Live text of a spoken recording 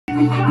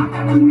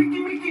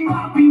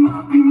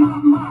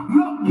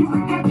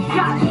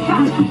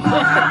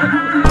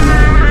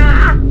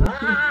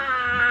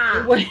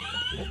Wait.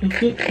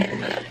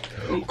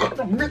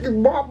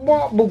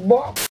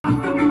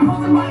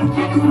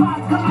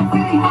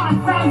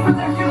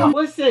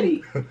 What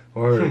city?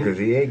 Word, because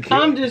he ain't kid.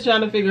 I'm just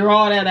trying to figure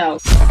all that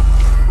out.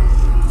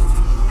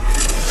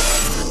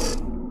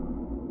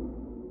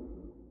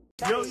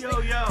 Yo, yo,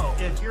 yo,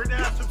 if you're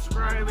not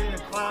subscribing to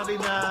Clouty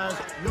Naz,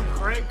 you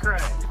cray cray.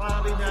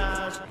 Clouty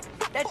Naz.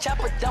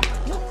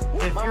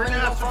 If you're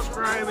not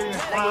subscribing to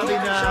Clouty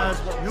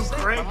Naz, you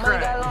cray cray.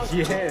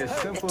 Yeah,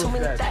 simple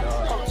as that,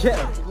 dog.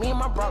 Yeah. Me and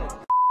my brother.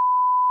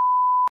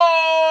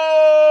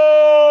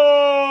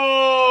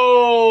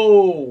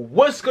 Oh,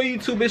 what's good,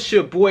 YouTube? It's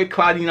your boy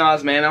Clouty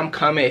Naz, man. I'm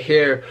coming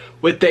here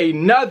with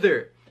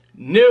another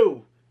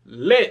new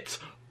lit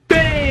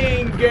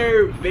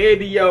banger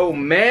video,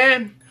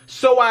 man.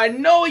 So I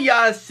know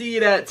y'all see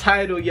that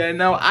title, you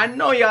know. I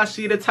know y'all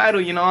see the title,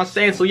 you know what I'm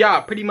saying? So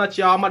y'all, pretty much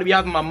y'all, I'm about to be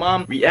having my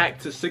mom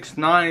react to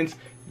 6IX9INE's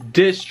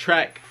diss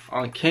track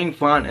on King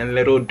Von and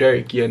Lil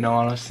Durk, you know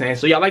what I'm saying?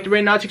 So y'all like to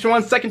rate now, chicks for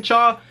 1 second,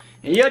 y'all.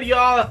 And yeah,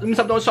 y'all, let me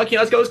stop doing talking.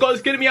 Let's go, let's go,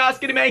 let's get it, y'all, let's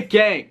get it, man,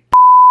 gang.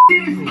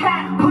 This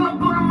cat, pull up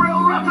on him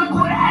real rough, like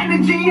where the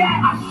energy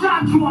at? I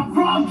shot you, I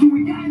robbed you,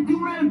 we gotta do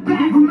that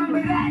back.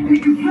 Remember that,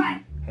 niggas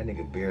like. That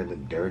nigga beard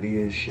look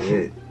dirty as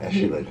shit. That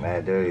shit look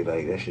mad dirty.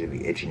 Like, that shit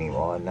be itching him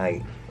all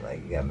night.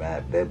 Like, you got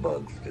mad bed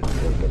bugs just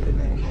look up in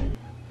that shit.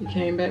 He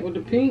came back with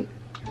the pink.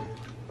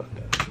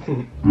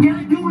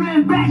 Gotta do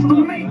that back,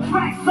 but make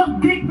tracks,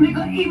 suck dick,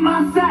 nigga, eat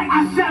my sack.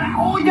 I shot at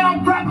all y'all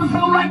rappers,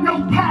 feel like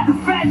no cat. The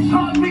fat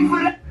charge me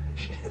for that.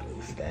 Shit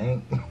look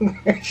stank.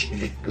 That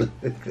shit look.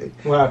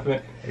 What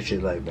happened? That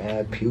shit like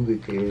mad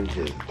pubic hair,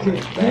 just You're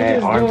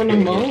bad just doing the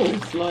armpit.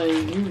 most. Like,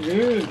 you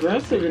very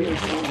aggressive in this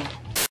song.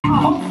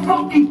 Whole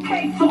fucking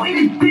case, so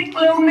eat his dick,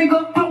 little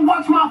nigga. Don't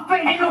watch my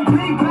face, ain't no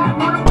payback.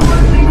 Run up on a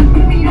nigga,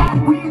 give me that.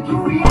 We a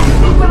jury ass,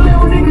 stupid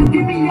little nigga,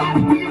 give me that.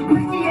 We a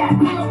pussy ass,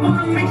 pull up on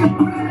a nigga,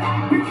 put it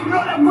out. Bitch, you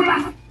know that when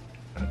I.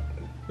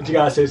 What you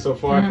gotta say so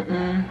far?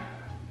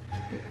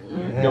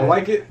 You don't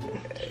like it?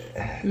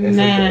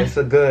 It's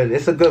a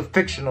good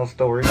fictional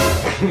story.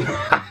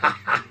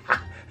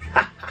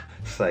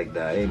 It's like,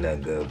 nah, ain't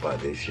nothing good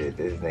about this shit.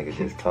 This nigga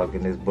just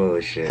talking this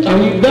bullshit. Are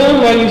you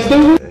done? Are you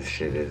still? This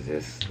shit is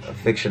just a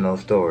fictional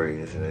story.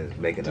 It's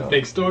making a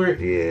fake story?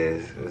 Yeah,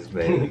 it's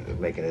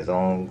making his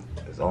own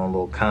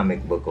little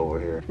comic book over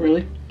here.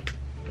 Really?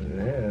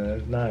 Yeah,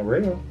 it's not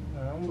real.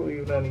 I don't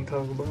believe nothing he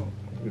talking about.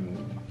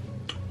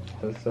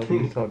 What stuff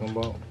he's talking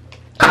about.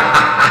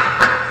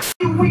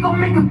 We gon'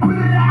 make a put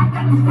it out.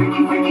 Got this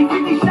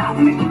freaky shots.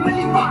 Make a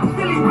million bucks.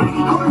 Silly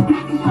breaky, call it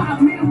 50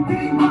 shots. Made a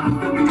billy box.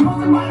 Still be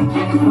closing my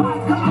chicken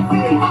spots. Got my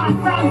billy box.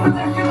 Time for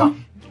that shit up.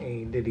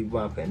 Ain't diddy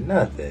bopping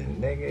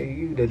nothing, nigga.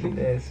 You did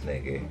this,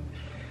 nigga.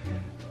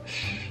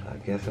 I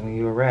guess when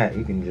you a rat,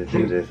 you can just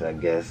do this, I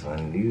guess.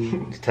 When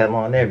you tell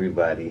on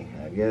everybody,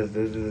 I guess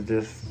this is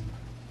just...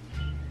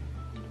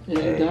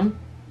 Is you dumb?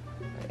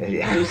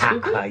 You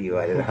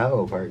out of the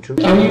hole, part 2.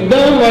 Are you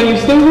dumb? Are you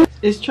stupid?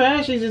 It's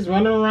trash. He's just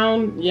running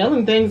around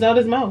yelling things out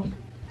his mouth.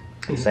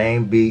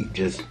 Same beat,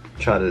 just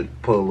try to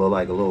put a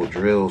little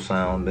drill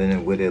sound in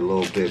it with it a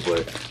little bit,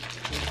 but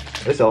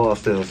it's all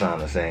still sound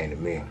the same to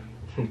me.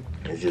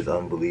 It's just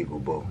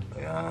unbelievable.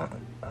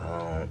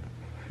 I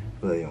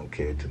really don't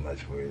care too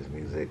much for his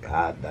music.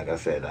 Like I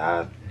said,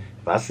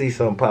 if I see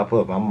something pop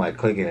up, I might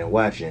click it and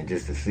watch it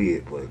just to see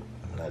it, but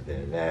other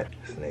than that,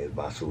 his name is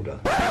Basuda.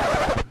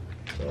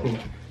 So,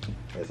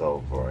 that's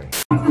all for him.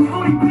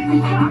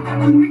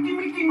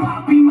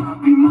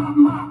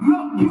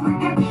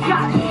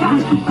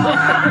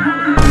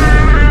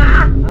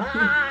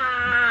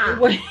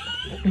 Wait.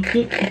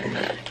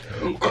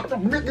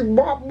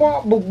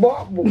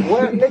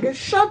 What, nigga?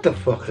 Shut the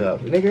fuck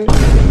up, nigga.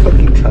 Fuck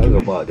you talking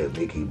about the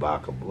Mickey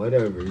Baka,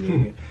 whatever,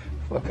 nigga.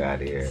 Fuck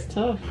out of here. It's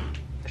tough.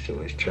 That shit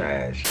was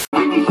trash.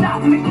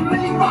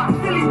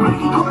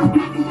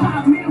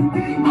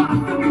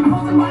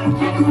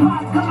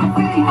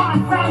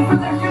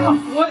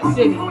 What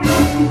city?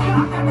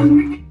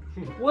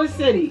 What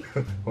city?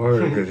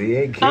 Word, because he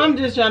ain't kid. I'm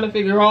just trying to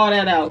figure all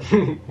that out.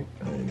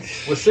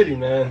 What city,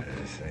 man?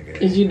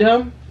 Is you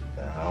dumb?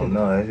 I don't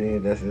know.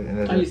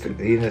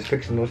 In his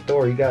fictional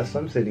story, he got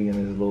some city in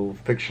his little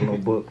fictional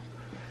book.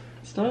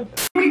 Stop.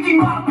 That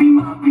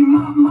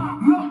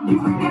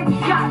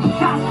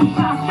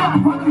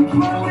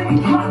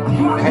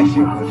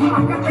shit was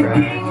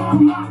trash.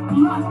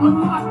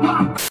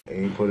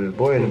 He put his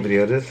boy in the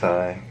video this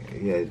time.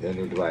 Yeah, did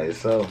it by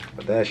himself.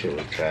 But that shit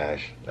was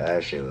trash.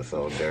 That shit was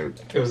so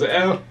dirt. It was an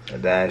L?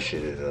 That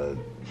shit is a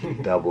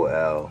double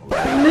L.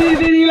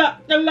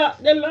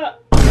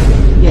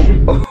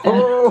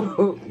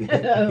 Oh!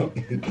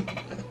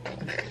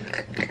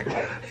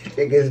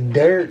 Nigga's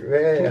dirt,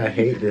 man. I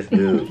hate this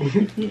dude.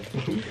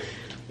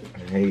 I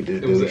hate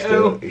this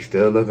dude. He's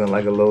still looking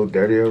like a little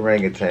dirty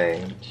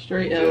orangutan.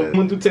 Straight L.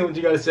 1 through 10, what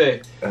you gotta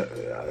say?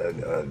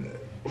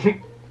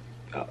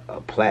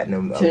 a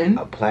platinum 10?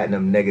 a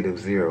platinum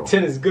 -0.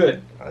 10 is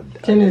good.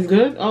 10 is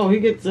good? Oh, he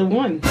gets a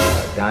 1.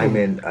 A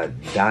diamond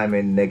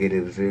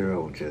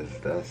 -0.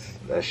 Just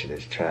that shit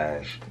is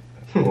trash.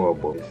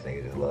 Horrible. This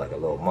nigga just look like a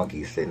little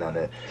monkey sitting in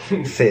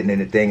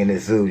the thing in the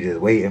zoo, just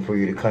waiting for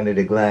you to come to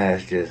the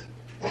glass. Just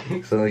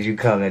as soon as you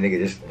come, that nigga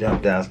just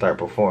jump down, and start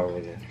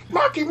performing. Just,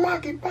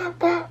 monkey, pop,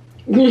 pop.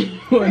 That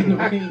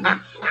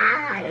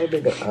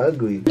nigga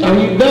ugly. Are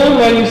you dumb?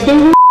 Are you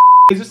stupid?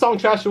 Is this song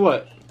trash or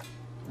what?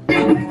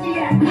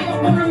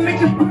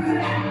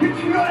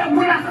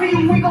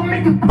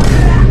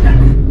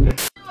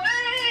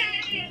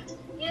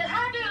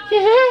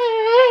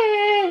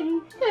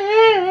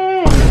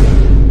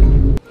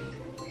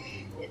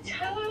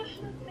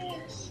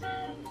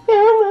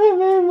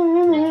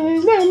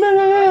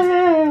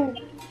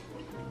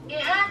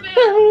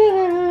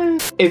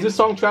 Is this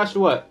song trash or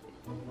what?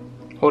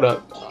 Hold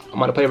up. I'm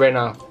about to play it right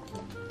now.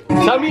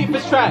 Tell me if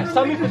it's trash.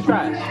 Tell me if it's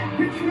trash.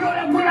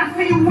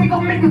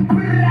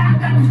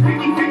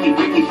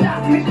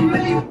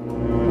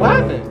 What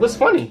happened? What's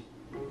funny?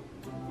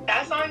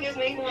 That song just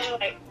makes me want to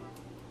like.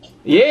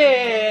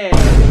 Yeah.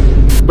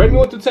 Rate me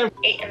 1 through 10.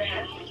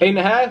 8.5.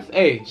 8.5?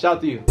 Hey, shout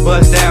out to you.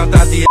 Bust down,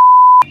 thought the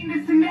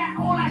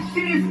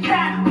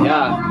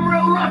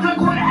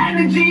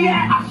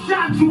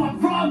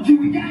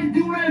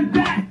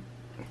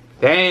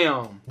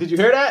Damn. Did you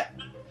hear that?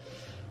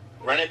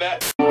 run it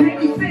back.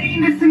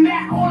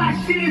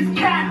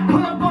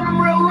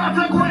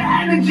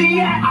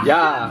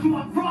 Yeah.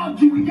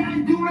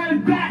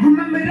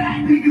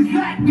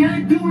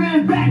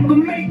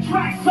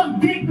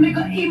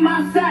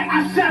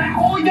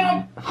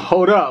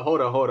 Hold up.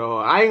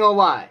 I ain't gonna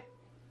lie.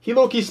 He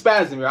low-key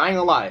spazzing me. I ain't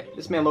gonna lie.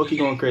 This man low-key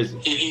going crazy.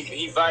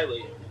 He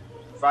violent.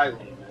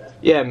 Violent.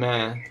 Yeah,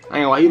 man. I ain't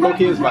gonna lie. He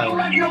low-key is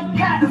violent.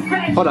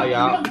 Hold on,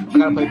 y'all. I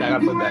gotta play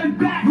that.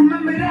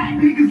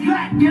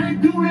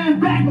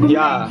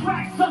 Yeah.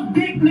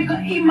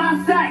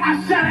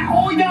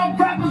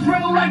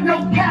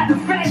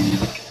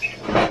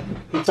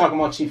 He talking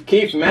about Chief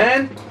Keef,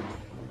 man.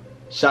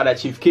 Shout out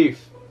Chief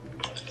Keef.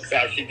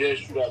 He did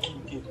shoot at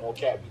Keef, no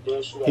cap.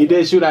 He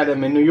did shoot at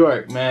him in New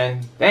York,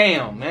 man.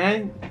 Damn,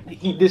 man.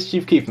 He this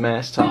Chief Keef, man.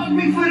 It's tough.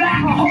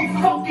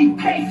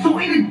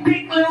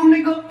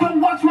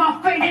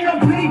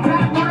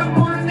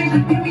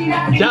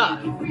 Yeah.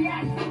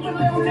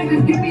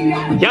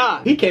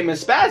 Yeah. He came in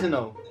spazzing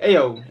though. Hey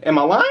yo, am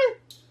I lying?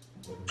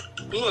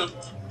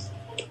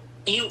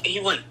 He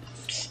went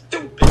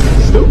stupid.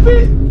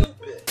 Stupid?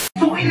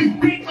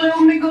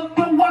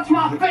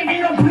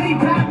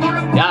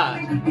 Yeah.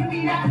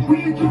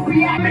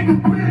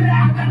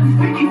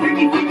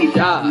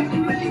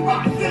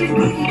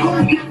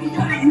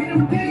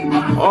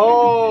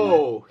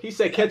 Oh, he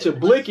said catch a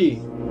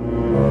blicky.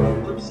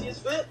 Let me see his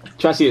fit.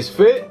 Trying to see his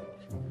fit?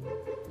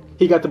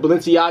 He got the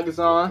Balenciagas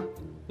on. You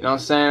know what I'm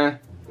saying?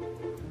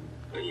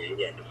 Oh, yeah, he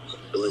got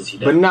the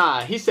Balenciagas. But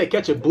nah, he said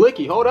catch a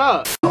blicky. Hold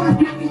up.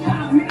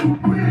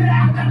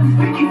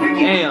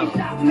 Damn.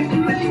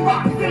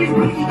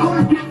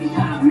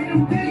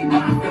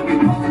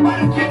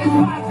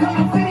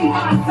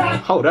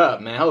 Hold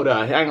up, man. Hold up.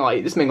 I ain't gonna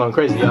lie. This man going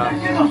crazy, y'all.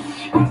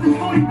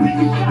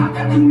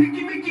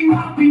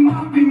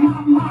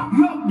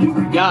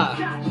 Yeah.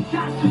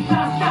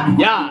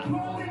 Yeah.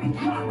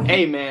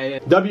 Hey, man.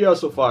 WL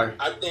so far.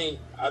 I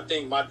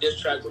think my diss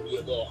track will be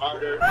a little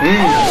harder.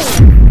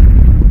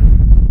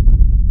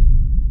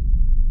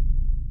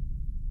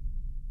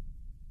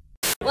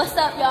 What's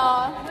up,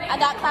 y'all? I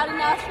got Clouty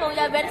Naz for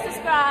y'all. Better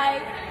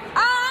subscribe.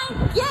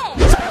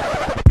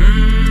 Yeah.